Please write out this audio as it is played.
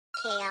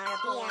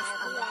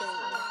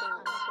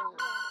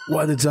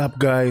What is up,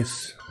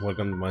 guys?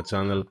 Welcome to my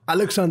channel.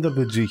 Alexander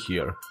the G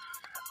here,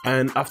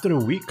 and after a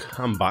week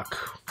I'm back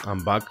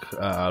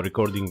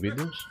recording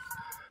videos.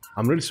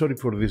 I'm really sorry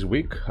for this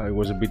week. I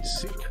was a bit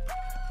sick,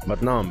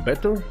 but now I'm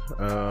better,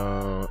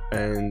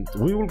 and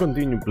we will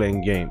continue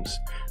playing games.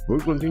 We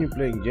will continue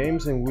playing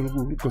games, and we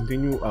will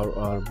continue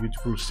our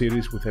beautiful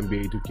series with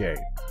NBA2K.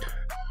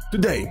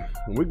 Today,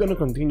 we're gonna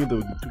continue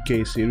the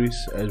 2K series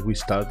as we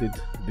started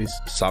this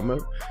summer.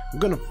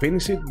 We're gonna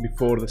finish it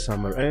before the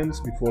summer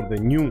ends, before the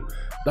new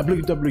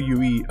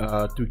WWE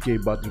 2K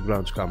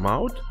Battlegrounds come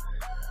out,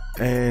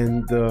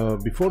 and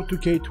before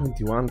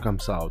 2K21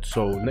 comes out.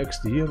 So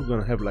next year we're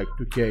gonna have like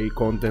 2K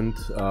content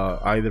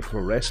either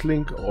for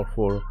wrestling or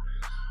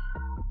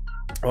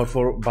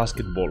for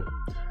basketball.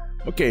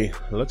 Okay,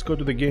 let's go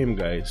to the game,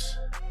 guys.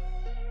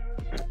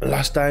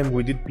 Last time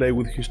we did play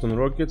with Houston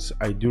Rockets,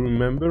 I do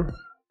remember.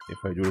 If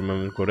I do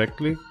remember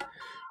correctly,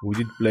 we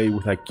did play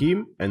with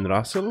Hakeem and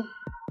Russell,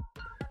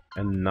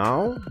 and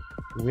now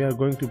we are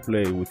going to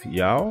play with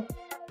Yao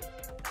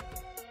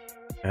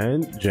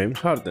and James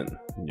Harden.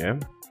 Yeah,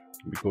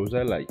 because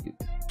I like it.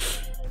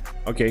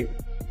 Okay,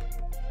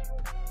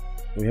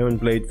 we haven't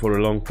played for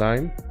a long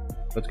time.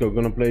 Let's go. We're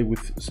gonna play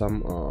with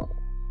some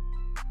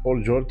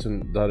Paul George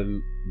and Daryl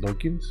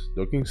Dawkins.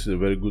 Dawkins is a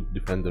very good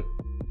defender.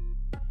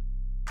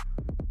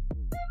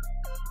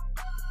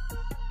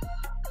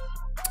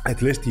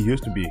 At least he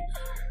used to be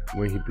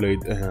when he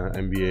played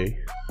NBA.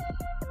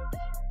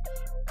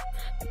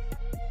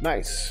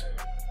 Nice.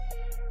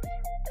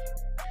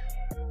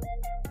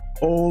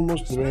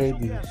 Almost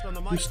ready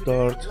to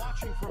start.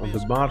 On the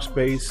bar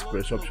space,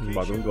 press option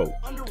button, go.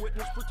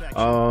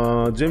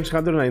 James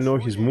Harden, I know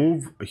his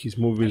move. His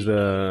move is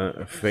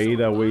a fade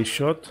away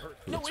shot.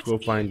 Let's go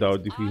find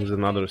out if he has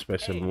another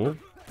special move.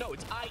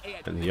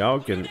 And Yao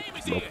can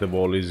block the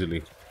ball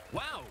easily.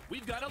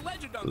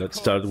 Let's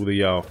start with the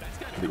Yao.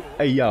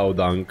 The Yao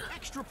dunk.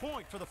 Extra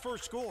point for the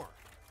first score.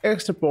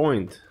 Extra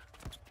point.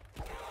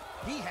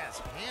 He has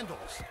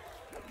handles.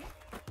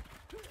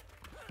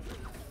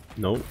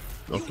 No.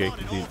 Okay,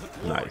 he did.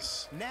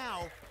 Nice.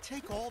 Now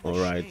take all the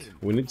Alright, shame.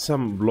 we need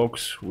some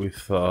blocks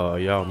with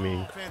Yao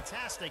Ming.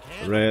 Fantastic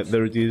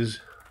There it is.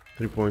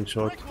 3-point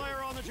shot.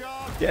 on the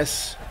job.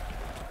 Yes.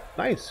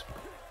 Nice.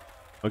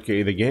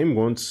 Okay, the game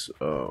wants.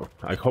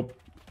 I hope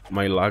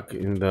my luck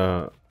in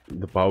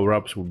the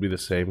power-ups will be the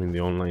same in the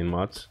online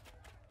match.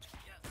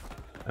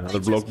 Another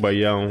block by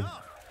Yao.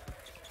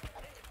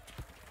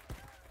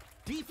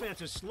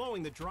 Defense is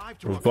slowing the drive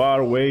to From far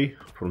away,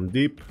 from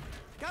deep.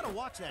 Gotta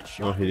watch that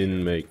shot. No, he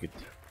didn't make it.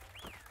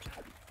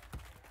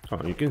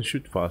 Oh, you can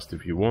shoot fast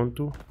if you want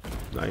to.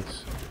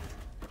 Nice.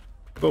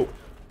 Go.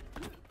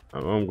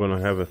 I'm gonna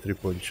have a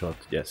 3-point shot.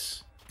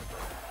 Yes.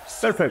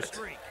 Perfect.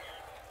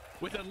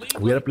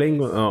 We are playing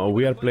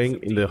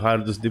in the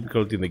hardest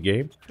difficulty in the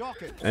game,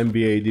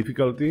 NBA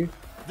difficulty.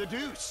 The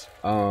deuce.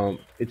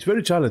 It's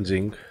very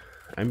challenging.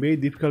 NBA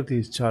difficulty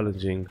is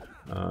challenging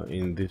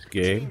in this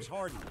game.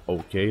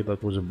 Okay,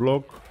 that was a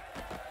block.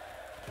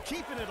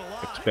 Keeping it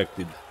alive.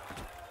 Expected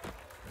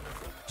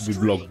to be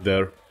blocked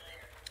there.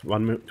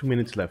 2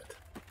 minutes left.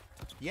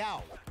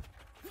 Yao.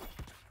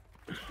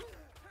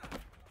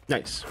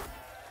 Nice.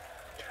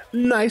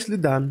 Nicely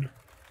done.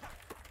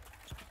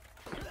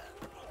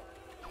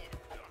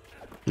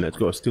 Let's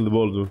go, steal the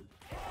ball, dude.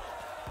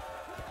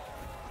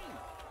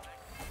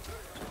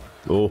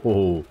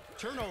 Oh,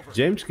 Turnover.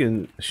 James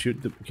can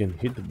can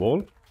hit the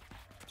ball.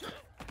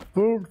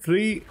 4,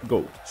 3,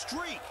 go.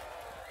 Streak.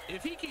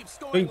 If he keeps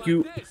scoring Thank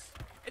you. like this,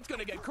 it's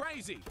gonna get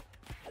crazy.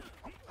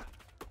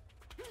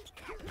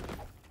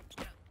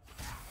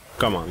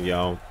 Come on,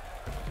 Yao.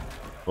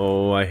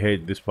 Oh, I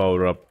hate this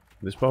power up.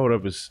 This power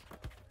up is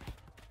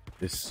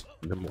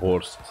the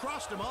worst.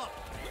 Crossed him up.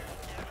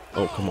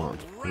 Oh, come on,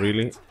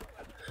 really?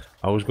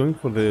 I was going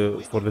for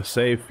the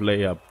safe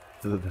layup,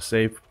 the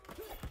safe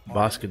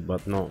basket,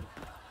 but no.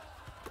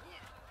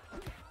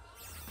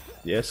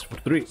 Yes, for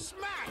 3.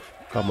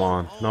 Come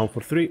on, now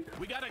for 3.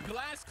 We got a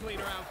glass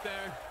cleaner out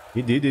there.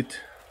 He did it.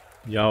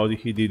 Yao,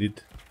 he did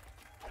it.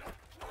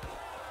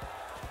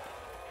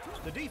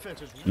 The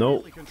defense is No,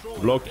 really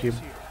controlling block the him.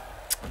 pace here.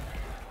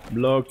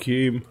 Block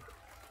him.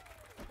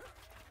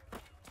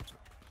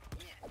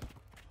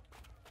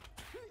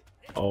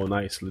 Oh,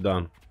 nicely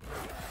done.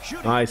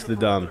 Shooting Nicely from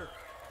the done. perimeter.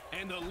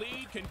 And the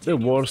lead continues The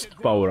worst to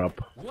grow. power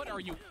up, What are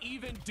you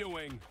even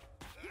doing?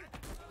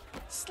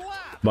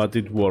 Slap. but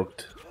it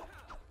worked.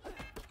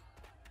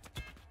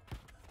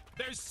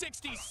 There's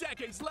 60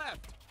 seconds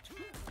left.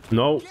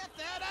 No, Get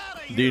that out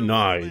of here.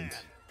 denied.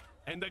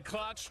 And the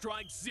clock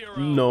strikes 0.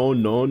 No,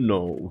 no,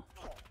 no.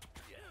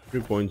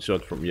 3-point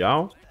shot from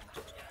Yao.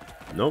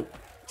 No,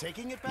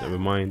 Taking it back. never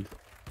mind.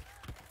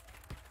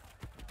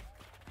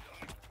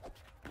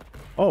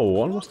 Oh,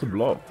 almost a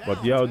block,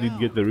 but Yao did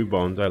get the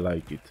rebound. I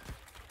like it.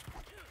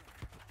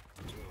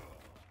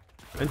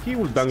 And he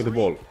will dunk the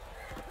ball.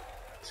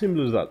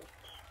 Simple as that.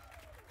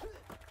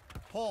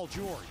 Paul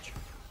George.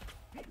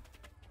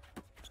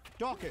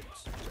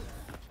 Dawkins.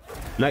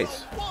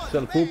 Nice.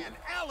 Self hoop.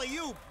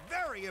 Alley-oop.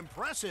 Very Very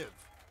impressive.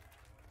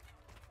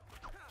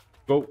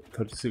 Go,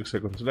 36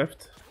 seconds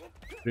left.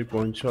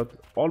 3-point shot,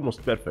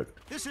 almost perfect.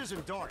 This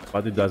isn't dark.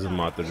 But it doesn't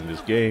matter in this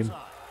game.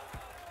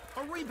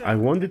 A rebound. I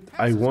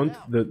want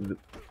Passes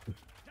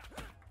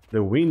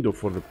the window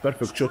for the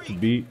perfect shot to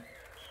be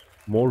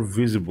more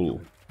visible.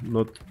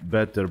 Not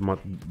better,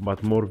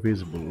 but more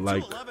visible,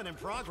 like 2-11 in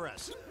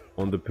progress.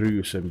 on the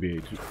previous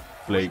NBA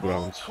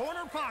playgrounds.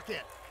 Corner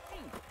pocket.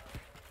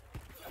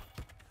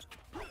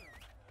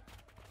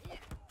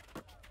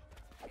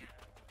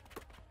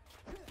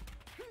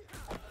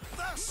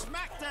 The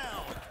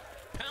smackdown.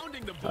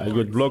 Pounding the I board.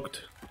 got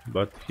blocked,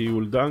 but he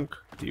will dunk.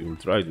 He will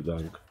try to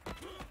dunk.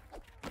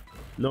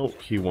 No,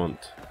 he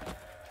won't.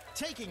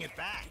 Taking it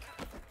back.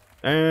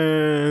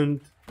 And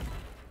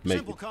make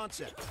Simple it.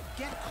 concept.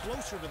 Get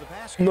closer to the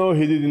basket. No,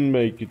 he didn't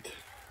make it.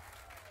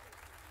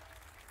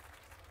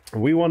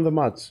 We won the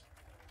match.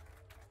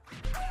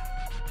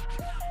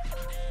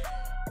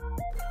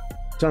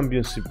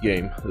 Championship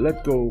game.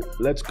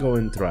 Let's go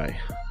and try.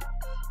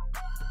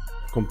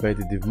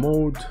 Competitive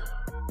mode.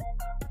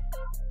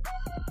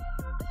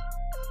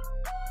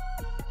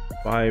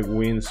 5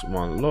 wins,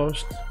 1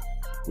 lost.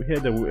 We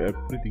had a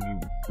pretty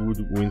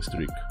good win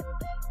streak.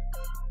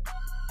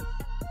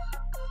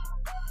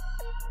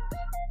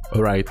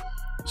 Alright,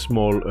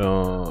 small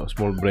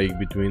break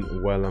between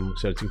while I'm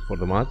searching for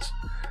the match.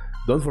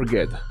 Don't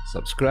forget,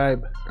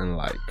 subscribe and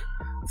like.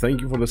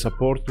 Thank you for the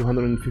support.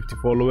 250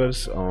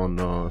 followers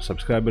on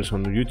subscribers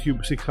on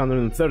YouTube,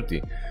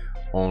 630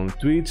 on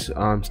Twitch.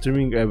 I'm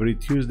streaming every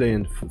Tuesday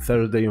and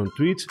Thursday on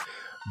Twitch,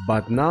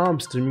 but now I'm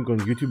streaming on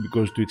YouTube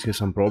because Twitch has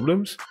some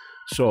problems.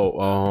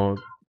 So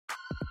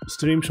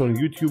streams on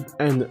YouTube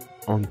and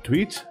on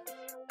Twitch.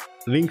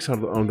 Links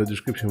are on the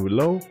description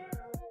below.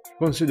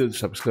 Consider to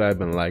subscribe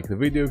and like the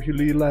video if you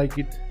really like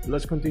it.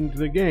 Let's continue to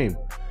the game.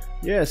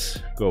 Yes,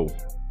 go.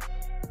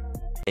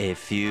 A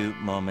few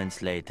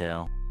moments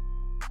later.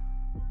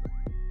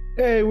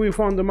 Hey, we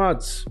found the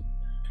match.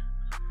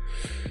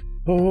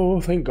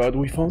 Oh, thank God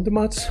we found the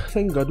match.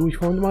 Thank God we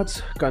found the match.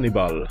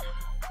 Cannibal.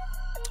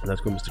 Let's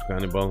go, Mr.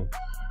 Cannibal.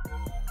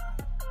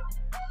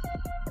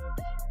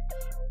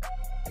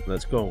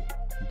 Let's go.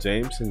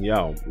 James and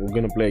Yao. We're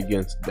gonna play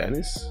against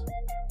Dennis.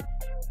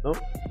 No?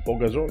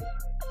 Pogazol.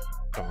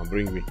 Come on,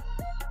 bring me.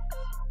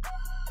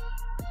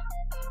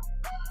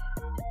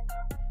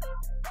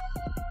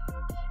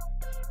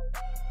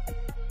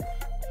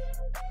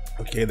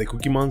 Okay, the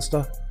Cookie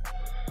Monster.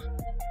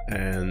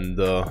 And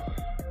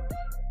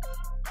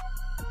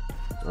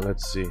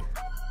let's see.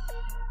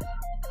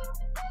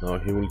 Now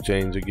he will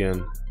change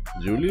again.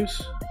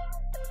 Julius,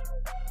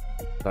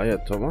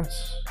 Taya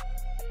Thomas,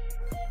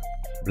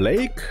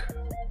 Blake,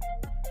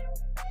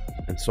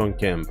 and Son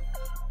Kemp.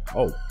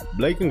 Oh,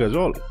 Blake and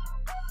Gasol.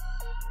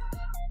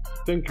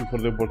 Thank you for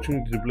the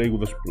opportunity to play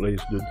with us,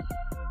 please, dude.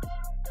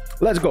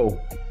 Let's go.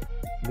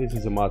 This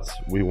is a match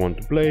we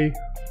want to play.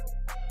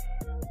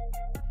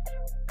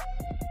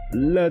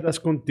 Let us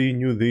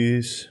continue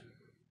this.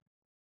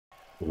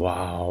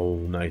 Wow,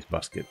 nice There's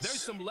baskets.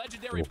 some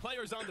legendary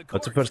players on the court.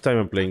 That's the first time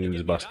I'm playing in You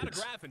these can get baskets.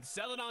 autograph and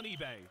sell it on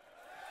eBay.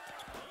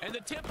 And the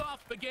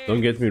tip-off begins.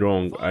 Don't get me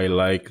wrong, I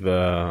like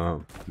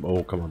the...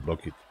 Oh, come on,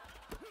 block it.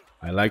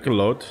 I like a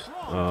lot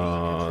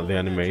the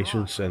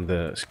animations and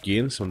the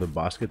skins on the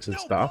baskets and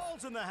No stuff.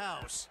 balls in the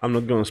house. I'm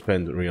not gonna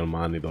spend real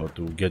money though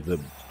to get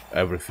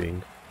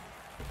everything.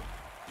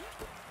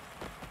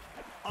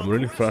 I'm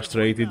really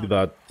frustrated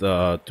that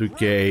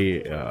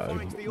 2K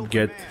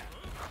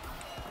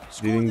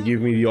didn't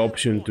give me the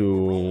option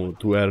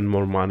to earn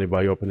more money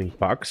by opening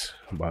packs,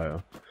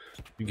 to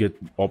get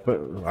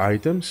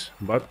items,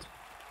 but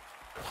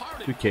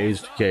 2K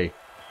is 2K.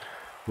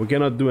 We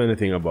cannot do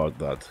anything about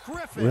that.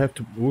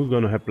 We're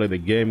gonna play the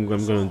game.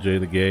 I'm gonna enjoy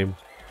the game,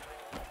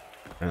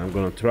 and I'm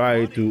gonna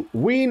try to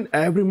win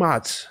every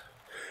match.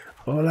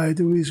 All I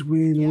do is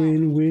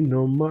win,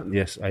 no matter.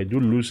 Yes, I do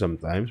lose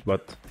sometimes,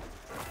 but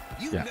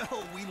You yeah, know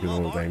we you know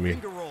love what our I mean.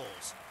 finger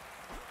rolls.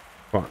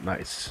 Oh,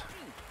 nice.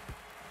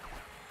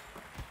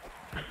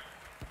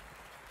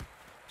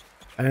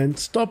 And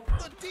stop.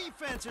 The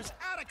defense is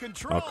out of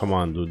control. Oh, come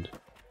on, dude.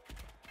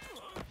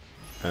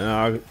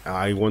 And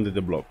I wanted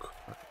the block.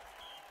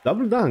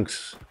 Double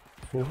dunks.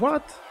 For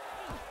what?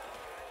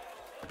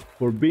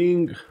 For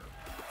being...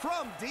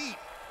 From deep.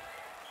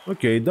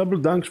 Okay, double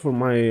dunks for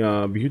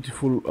my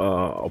beautiful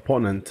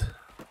opponent.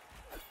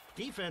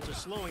 Defense is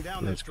slowing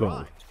down Let's this go.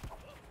 drive.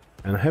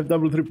 And I have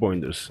double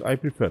 3-pointers. I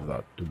prefer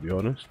that, to be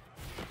honest.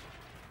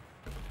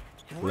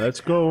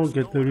 Let's go,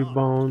 get the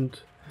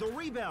rebound. The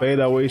rebound Fade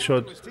away goes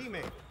shot. to his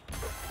teammate.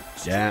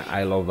 Yeah,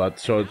 I love that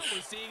shots.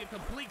 We're seeing a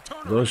complete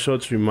turnaround. Those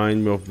shots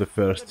remind me of the The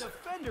first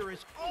defender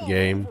is all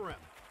game. over him.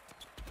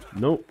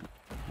 No.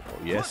 Oh,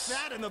 yes. Put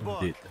that in the book.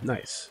 Did.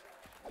 Nice.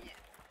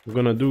 We're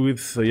gonna do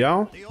with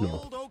Yao? The No.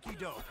 old okey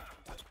doke.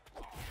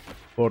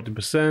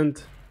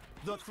 40%.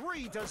 The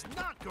three does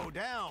not go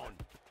down.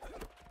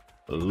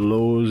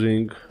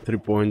 Losing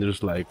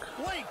 3-pointers like...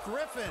 Blake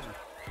Griffin.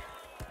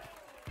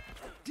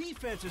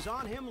 Defense is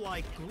on him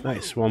like glue.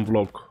 Nice, one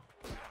block.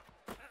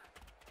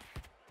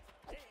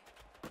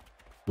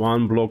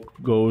 One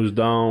block goes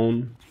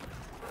down.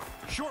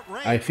 Short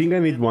range. I think I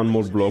need one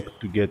more block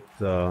to get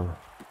to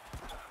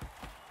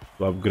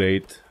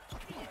upgrade.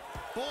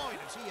 Boy,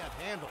 does he have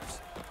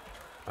handles.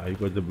 I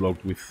got the block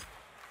with.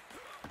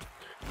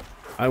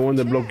 I want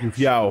the block with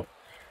Yao.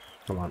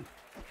 Come on.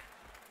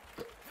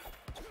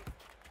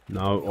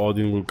 Now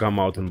Odin will come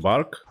out and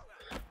bark.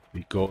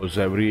 Because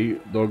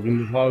every dog in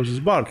the house is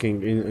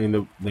barking in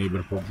the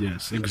neighborhood.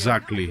 Yes,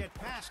 exactly. Get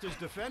past his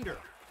defender.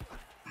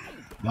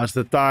 That's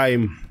the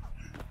time.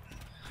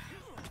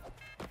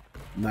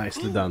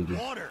 Nicely done, dude.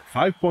 Water.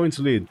 5 points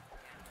lead.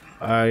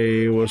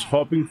 I was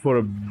hoping for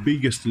a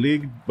biggest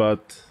lead,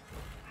 but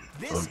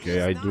This okay,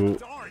 is I not do.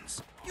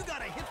 darts. You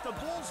gotta hit the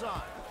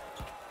bullseye.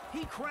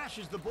 He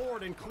crashes the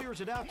board and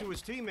clears it out to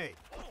his teammate.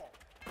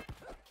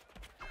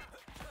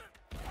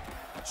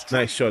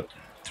 Nice shot.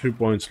 3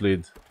 points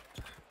lead.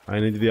 I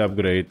need the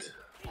upgrade.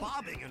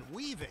 Bobbing and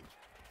weaving.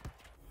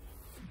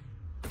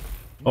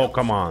 Oh,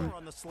 come on.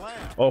 On the slam.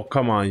 Oh,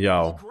 come on,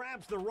 Yao.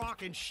 Grabs the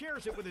rock and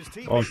shares it with his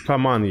teammate. Oh,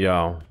 come on,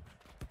 Yao.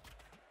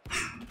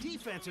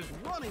 Defense is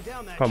running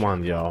down that Come on,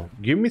 shot. Yao.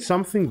 Give me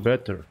something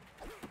better.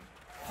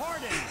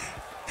 Harden.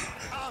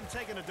 I'm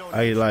taking a donation.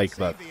 I like Save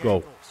that. the Go.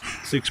 ankles.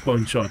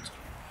 6-point shot.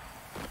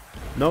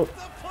 No. The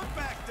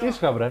putback Yes,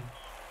 dunk. cabrón.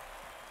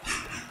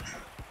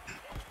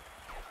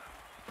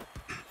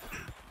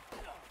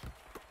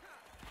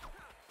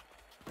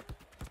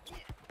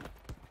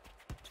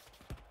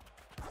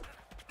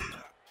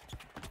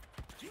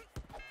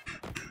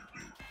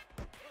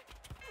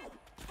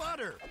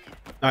 Butter.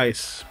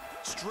 Nice.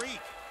 Streak.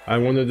 I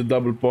wanted a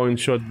double point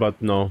shot,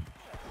 but no.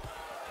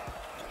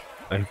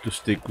 I have to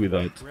stick with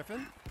that.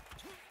 Griffin.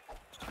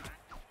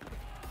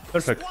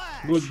 Perfect.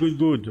 Splash. Good, good,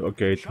 good.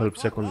 Okay, Shot 12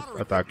 clock second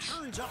lottery attacks.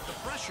 turns up the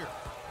pressure.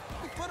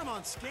 We put him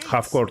on skates.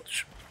 Half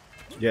court.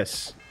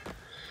 Yes.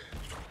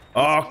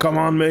 Oh, come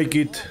on, make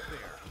it.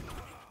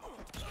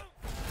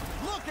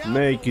 Look out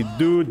Make it,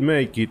 dude,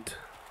 make it.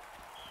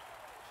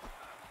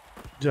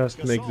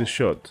 Just make the Gasol.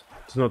 shot.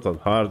 It's not that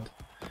hard.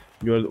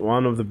 You're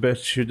one of the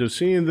best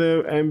shooters in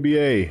the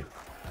NBA.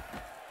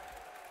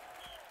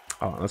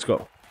 Oh, let's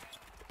go.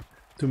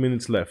 2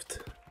 minutes left.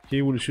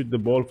 He will shoot the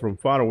ball from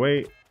far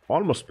away.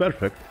 Almost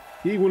perfect.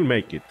 He will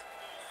make it.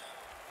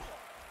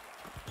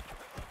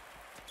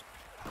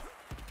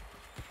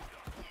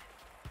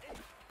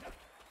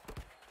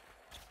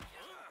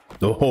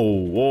 Oh,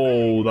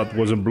 whoa, that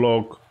was a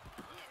block.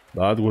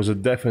 That was a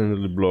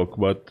definitely block,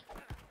 but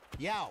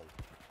Yao.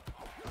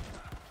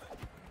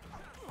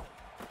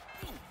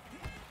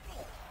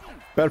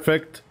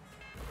 perfect.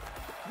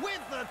 With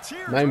the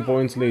teardrop 9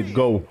 points lead. three.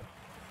 Go.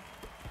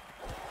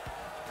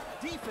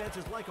 Defense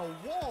is like a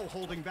wall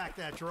holding back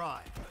that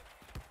drive.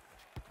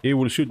 He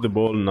will shoot the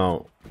ball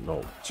now.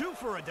 No. 2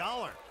 for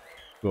 $1.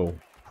 Go.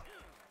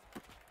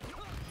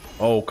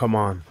 Oh, come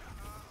on.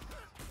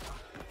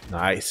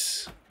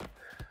 Nice.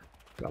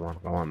 Come on,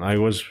 come on. I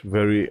was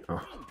very...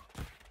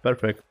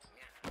 perfect.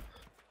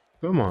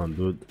 Come on,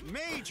 dude.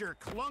 Major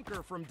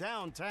clunker from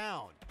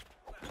downtown.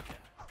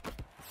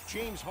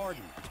 James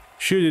Harden.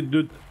 Shoot it,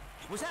 dude.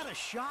 Was that a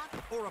shot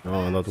or a pass?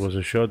 No, that was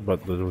a shot,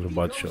 but that was a He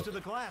bad goes shot. to the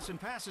glass and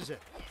passes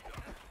it.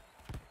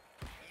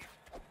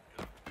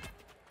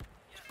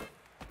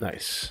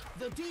 Nice.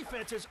 The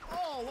defense is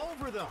all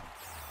over them.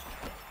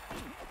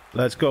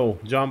 Let's go.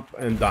 Jump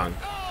and dunk.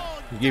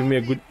 Give me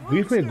a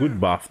good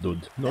buff,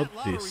 dude. Not That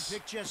lottery this.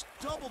 pick just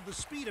doubled the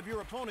speed of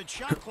your opponent's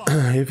shot clock.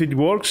 If it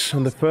works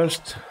on the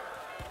first,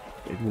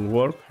 it will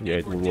work. Yeah,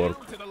 it will work.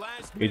 Down to the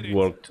last It minute.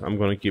 worked. I'm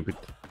gonna keep it.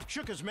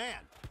 Shook his man.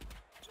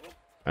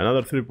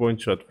 Another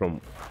 3-point shot from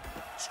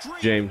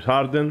Streak. James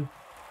Harden.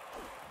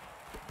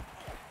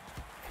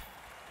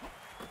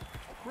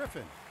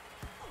 Griffin.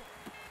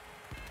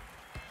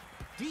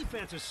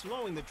 Defense is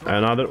slowing the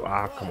drive. Another.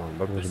 Come on.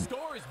 That The was.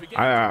 score is beginning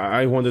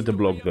I wanted to the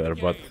block of the there,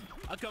 but game.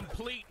 A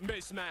complete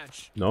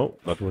mismatch. no.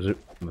 That was it.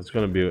 That's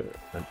gonna be a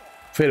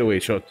fadeaway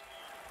shot.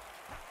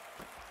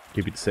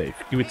 Keep it safe.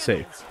 Keep it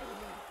safe.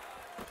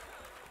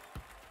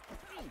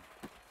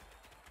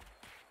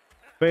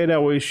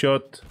 Fadeaway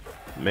shot.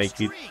 Make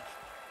it. Streak.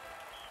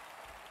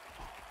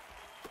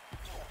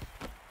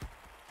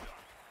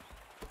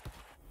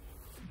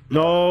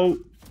 No.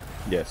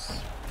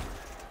 Yes.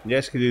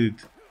 Yes, he did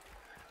it.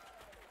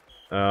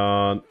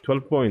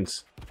 12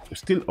 points.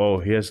 Still. Oh,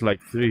 he has like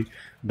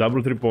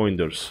double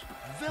 3-pointers.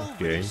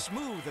 Velvety Okay.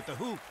 smooth at the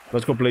hoop.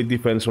 Let's go play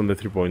defense on the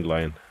 3-point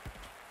line.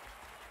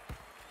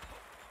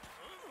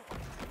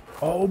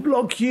 Oh,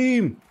 block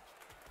him!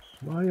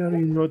 Why are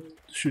you not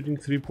shooting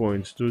 3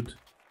 points, dude?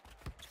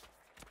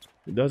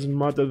 It doesn't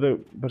matter the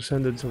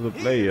percentage of the He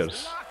is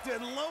players. locked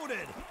and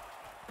loaded.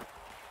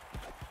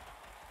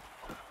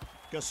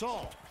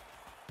 Gasol.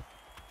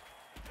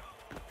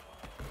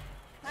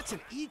 That's an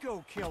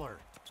ego killer.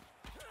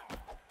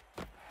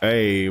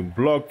 Hey,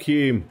 block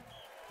him!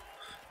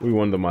 We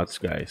won the match,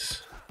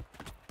 guys.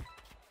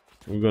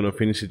 We're gonna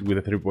finish it with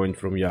a 3-point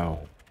from Yao.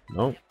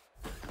 No?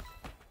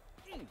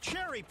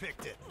 Cherry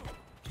picked it.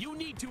 You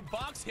need to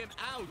box him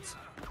out.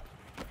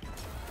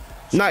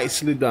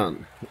 Nicely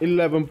done.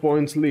 11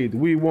 points lead.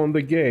 We won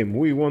the game.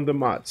 We won the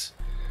match.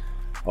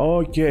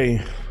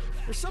 Okay.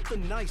 There's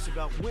something nice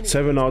about winning.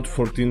 7 out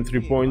 14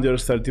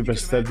 3-pointers, 30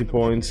 plus 30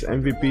 points.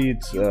 MVP,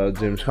 it's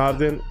James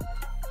Harden.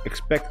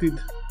 Expected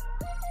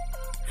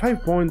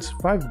 5 points,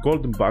 5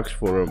 golden bucks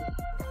for him.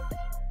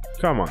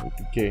 Come on,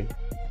 okay.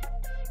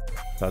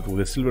 That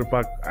with a silver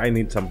pack, I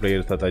need some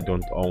players that I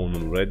don't own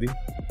already.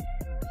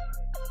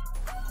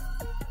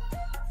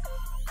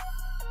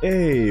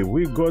 Hey,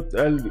 we got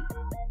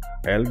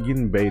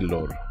Elgin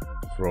Baylor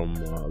from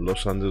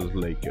Los Angeles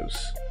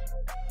Lakers.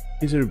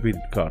 He's a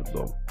repeated card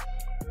though.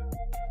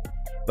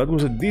 That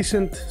was a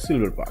decent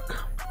silver pack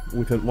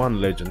with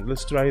one legend.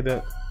 Let's try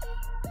the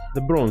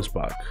bronze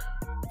pack.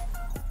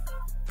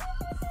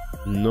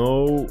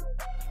 No,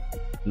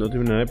 not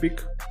even an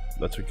epic.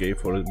 That's okay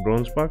for a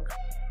bronze pack.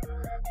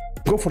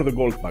 Go for the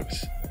gold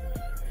packs.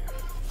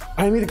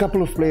 I need a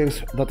couple of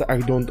players that I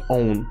don't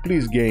own.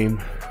 Please game.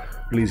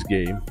 Please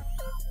game.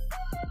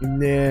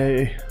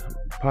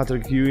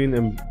 Patrick Ewing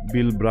and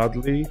Bill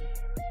Bradley.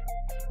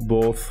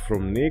 Both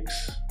from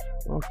Knicks.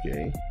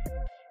 Okay.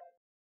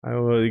 I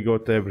already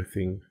got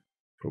everything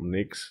from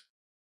Knicks.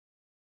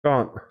 Come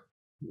on.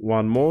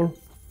 One more.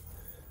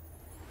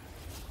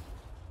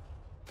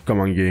 Come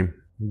on, game.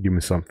 Give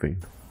me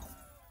something.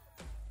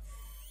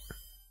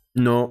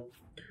 No.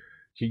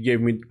 He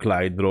gave me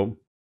Clyde Drop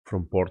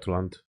from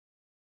Portland.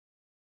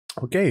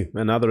 Okay,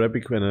 another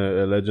epic and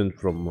a legend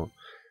from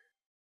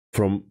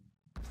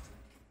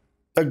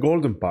a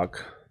golden pack.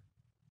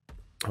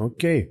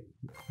 Okay,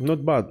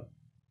 not bad.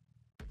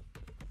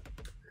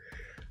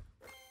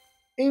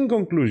 In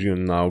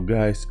conclusion now,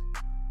 guys.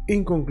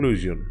 In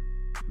conclusion,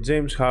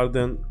 James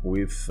Harden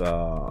with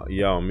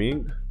Yao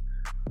Ming.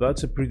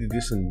 That's a pretty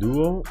decent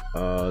duo.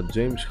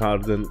 James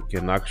Harden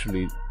can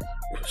actually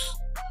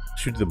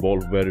shoot the ball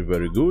very,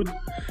 very good.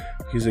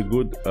 He's a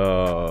good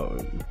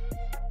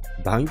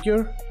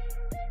dunker.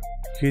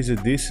 He's a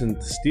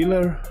decent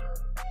stealer.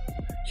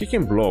 He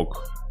can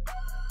block.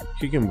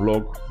 He can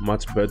block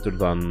much better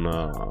than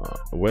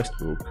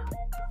Westbrook.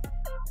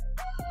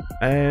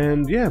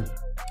 And yeah,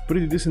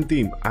 pretty decent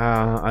team.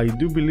 I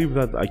do believe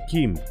that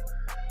Akeem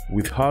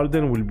with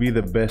Harden will be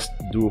the best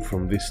duo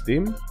from this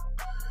team.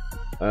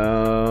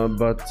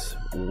 But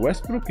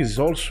Westbrook is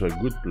also a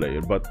good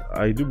player, but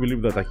I do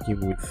believe that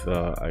Akeem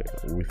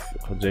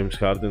with James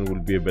Harden will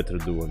be a better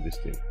duo on this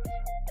team.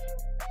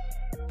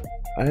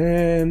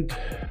 And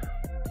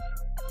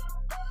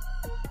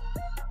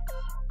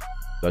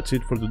that's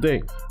it for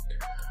today.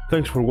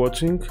 Thanks for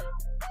watching.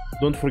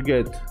 Don't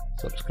forget,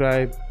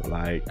 subscribe,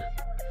 like.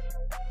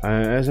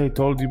 As I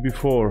told you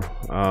before,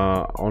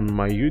 on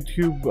my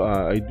YouTube,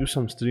 I do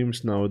some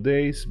streams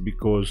nowadays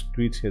because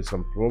Twitch has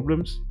some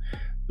problems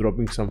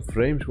dropping some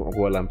frames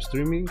while I'm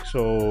streaming,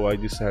 so I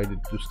decided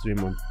to stream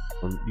on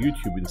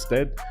YouTube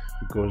instead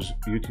because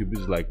YouTube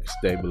is like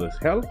stable as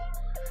hell.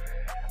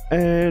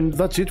 And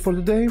that's it for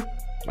today.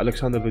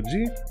 Alexander the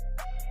G.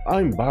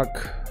 I'm back.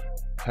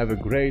 Have a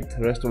great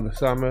rest of the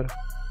summer.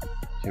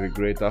 Have a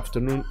great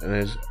afternoon,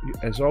 and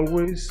as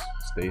always,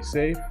 stay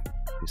safe,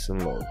 peace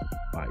and love.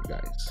 Bye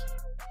guys.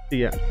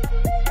 See ya.